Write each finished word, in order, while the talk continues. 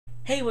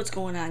Hey, what's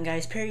going on,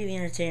 guys? Perry the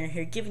Entertainer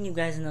here, giving you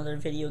guys another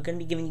video. Gonna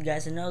be giving you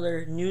guys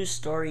another news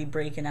story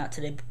breaking out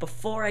today. But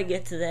before I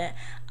get to that,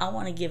 I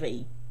want to give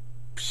a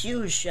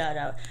huge shout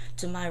out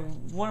to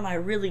one of my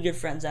really good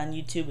friends on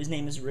YouTube. His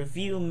name is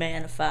Review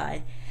Manify.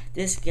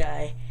 This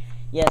guy,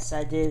 yes,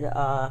 I did.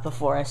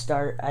 Before I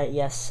start,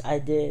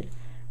 I did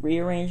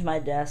rearrange my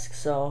desk,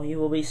 so you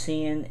will be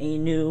seeing a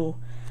new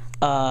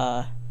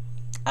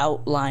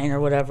outline or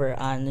whatever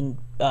on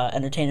the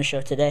Entertainer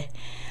Show today.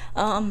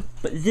 But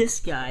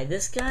this guy,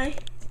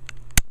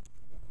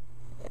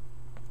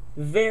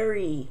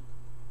 very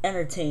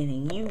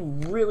entertaining. You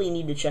really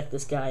need to check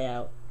this guy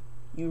out.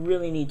 You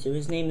really need to.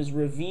 His name is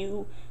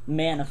Review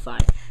Manify.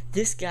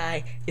 This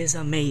guy is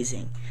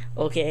amazing.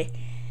 Okay?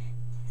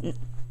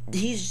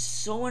 He's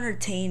so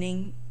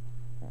entertaining.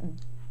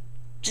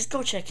 Just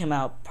go check him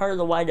out. Part of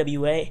the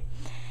YWA.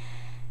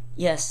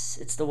 Yes,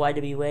 it's the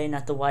YWA,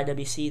 not the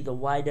YWC, the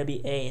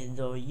YWA,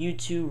 the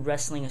YouTube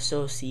Wrestling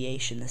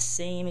Association. The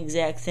same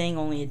exact thing,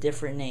 only a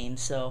different name.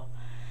 So,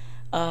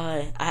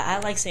 I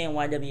like saying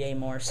YWA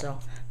more, so.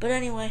 But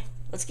anyway,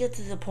 let's get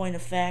to the point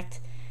of fact.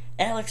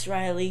 Alex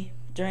Riley,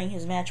 during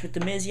his match with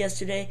The Miz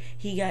yesterday,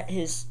 he got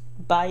his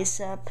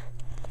bicep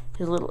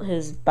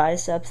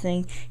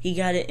thing, he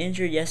got it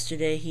injured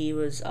yesterday. He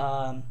was,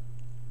 I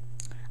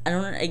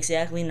don't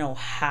exactly know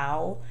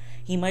how.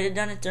 He might have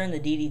done it during the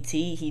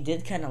DDT. He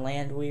did kind of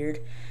land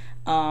weird.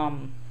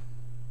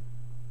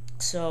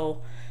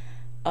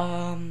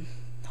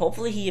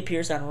 Hopefully he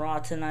appears on Raw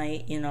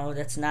tonight. You know,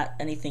 that's not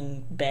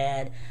anything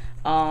bad.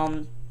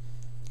 The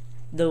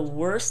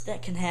worst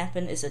that can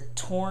happen is a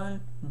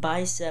torn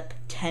bicep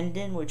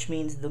tendon, which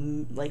means a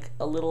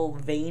little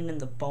vein in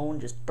the bone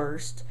just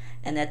burst,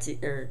 and that's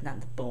it, or not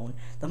the bone,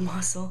 the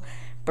muscle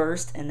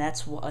burst, and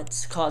that's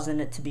what's causing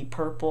it to be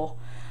purple.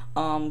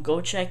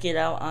 Go check it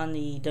out on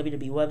the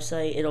WWE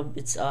website.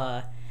 It's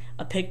a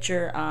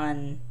picture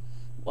on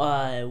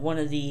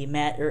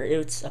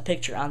it's a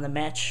picture on the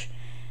match.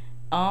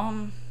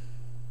 Hopefully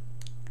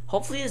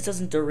this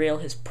doesn't derail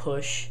his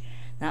push.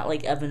 Not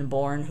like Evan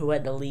Bourne, who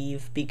had to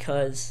leave he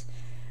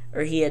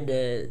had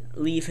to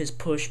leave his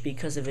push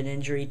because of an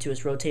injury to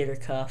his rotator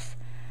cuff.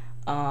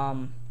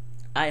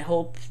 I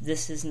hope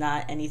this is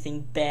not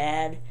anything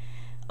bad.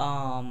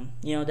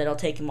 That'll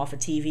take him off of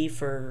TV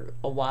for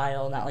a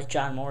while, not like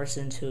John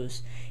Morrison,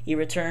 he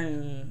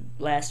returned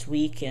last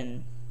week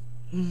and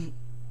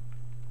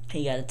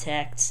he got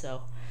attacked.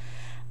 So,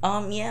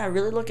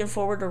 really looking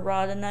forward to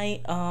Raw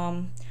tonight.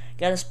 Got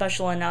a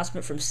special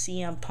announcement from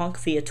CM Punk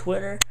via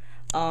Twitter.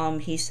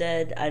 He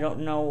said, I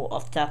don't know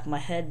off the top of my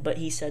head, but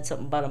he said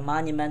something about a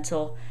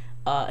monumental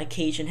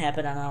occasion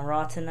happening on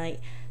Raw tonight.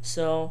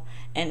 So,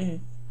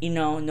 and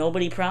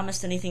nobody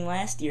promised anything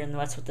last year, and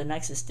that's what the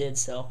Nexus did,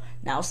 so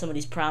now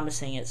somebody's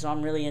promising it, so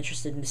I'm really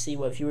interested to see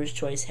what Viewer's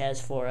Choice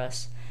has for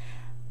us.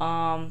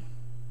 So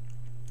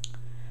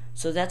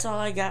that's all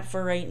I got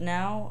for right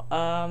now.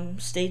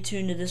 Stay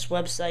tuned to this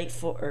website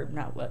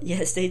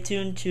stay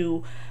tuned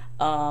to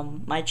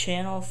my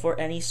channel for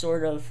any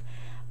sort of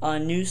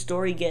news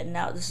story getting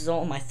out. This is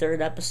only my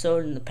third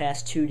episode in the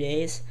past 2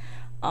 days.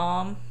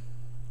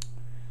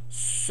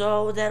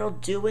 So that'll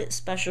do it.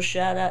 Special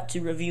shout out to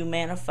Review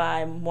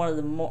Manify, one of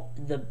the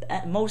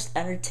most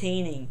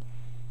entertaining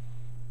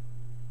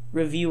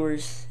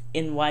reviewers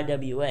in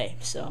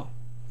YWA. So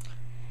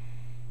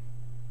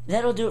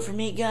that'll do it for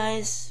me,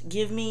 guys.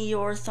 Give me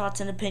your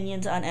thoughts and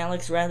opinions on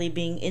Alex Riley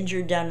being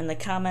injured down in the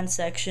comments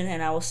section,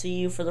 and I will see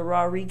you for the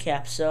Raw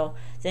recap. So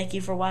thank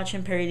you for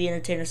watching. Perry the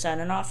Entertainer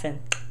signing off,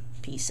 and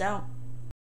peace out.